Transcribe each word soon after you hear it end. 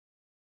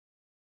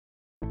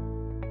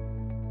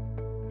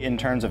In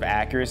terms of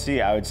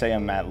accuracy, I would say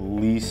I'm at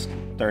least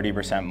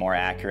 30% more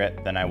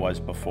accurate than I was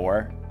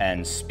before,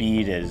 and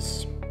speed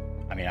is,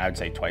 I would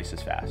say twice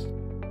as fast.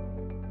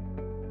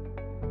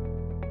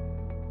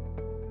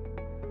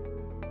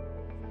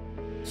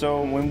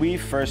 So when we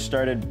first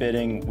started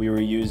bidding, we were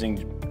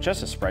using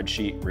just a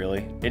spreadsheet,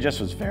 really. It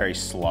just was very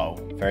slow,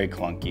 very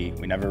clunky.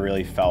 We never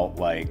really felt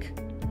like,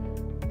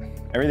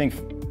 everything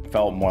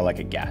felt more like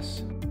a guess.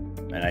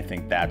 And I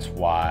think that's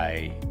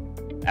why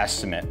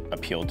estimate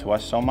appealed to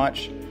us so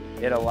much.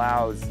 It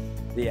allows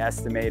the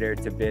estimator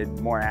to bid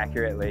more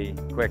accurately,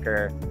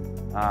 quicker,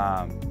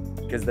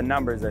 because the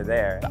numbers are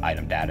there. The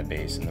item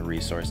database and the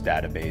resource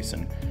database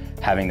and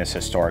having this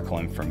historical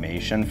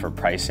information for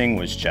pricing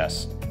was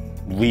just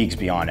leagues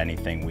beyond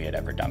anything we had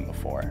ever done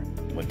before.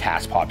 With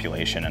task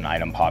population and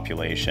item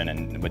population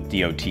and with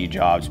DOT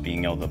jobs,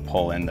 being able to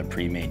pull in the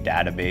pre-made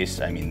database,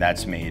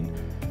 that's made,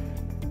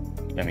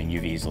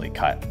 you've easily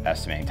cut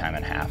estimating time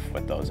in half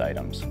with those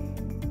items.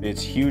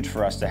 It's huge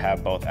for us to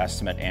have both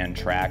estimate and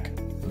track.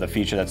 The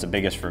feature that's the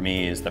biggest for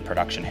me is the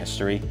production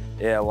history.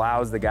 It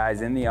allows the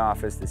guys in the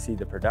office to see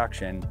the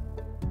production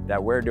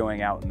that we're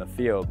doing out in the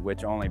field,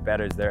 which only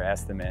betters their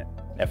estimate.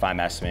 If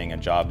I'm estimating a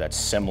job that's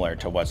similar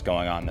to what's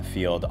going on in the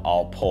field,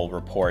 I'll pull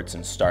reports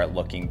and start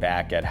looking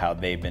back at how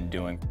they've been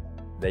doing.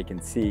 They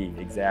can see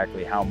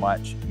exactly how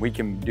much we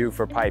can do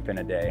for pipe in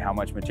a day, how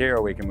much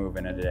material we can move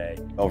in a day.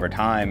 Over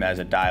time, as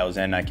it dials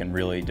in, I can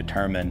really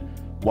determine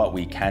what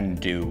we can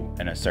do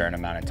in a certain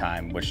amount of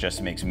time, which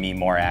just makes me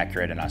more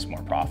accurate and us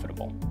more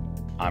profitable.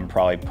 I'm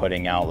probably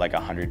putting out like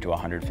 100 to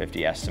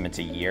 150 estimates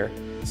a year.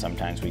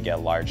 Sometimes we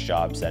get large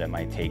jobs that it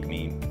might take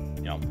me,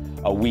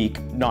 a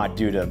week, not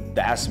due to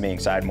the estimating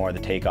side, more the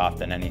takeoff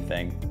than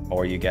anything.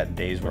 Or you get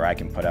days where I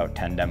can put out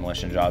 10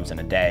 demolition jobs in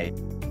a day.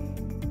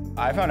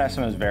 I found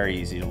estimates very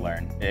easy to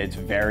learn. It's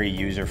very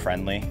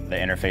user-friendly. The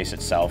interface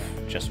itself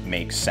just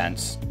makes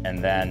sense.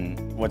 And then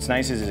what's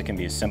nice is it can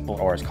be as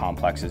simple or as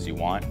complex as you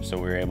want. So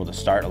we were able to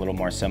start a little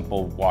more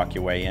simple, walk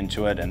your way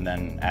into it, and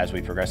then as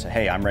we progress,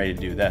 hey, I'm ready to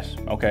do this.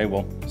 Okay,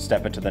 well,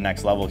 step it to the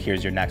next level.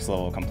 Here's your next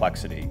level of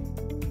complexity.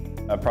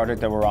 A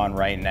project that we're on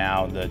right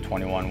now, the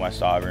 21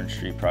 West Auburn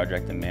Street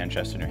project in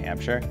Manchester, New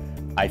Hampshire,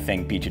 I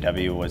think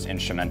B2W was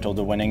instrumental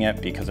to winning it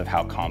because of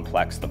how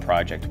complex the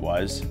project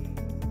was.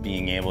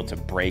 Being able to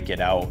break it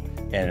out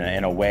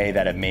in a way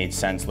that it made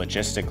sense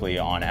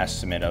logistically on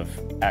estimate of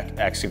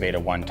excavate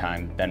it one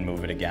time, then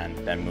move it again,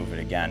 then move it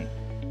again.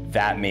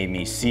 That made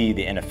me see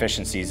the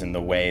inefficiencies in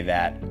the way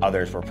that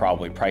others were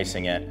probably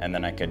pricing it, and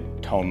then I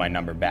could tone my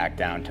number back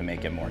down to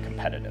make it more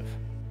competitive.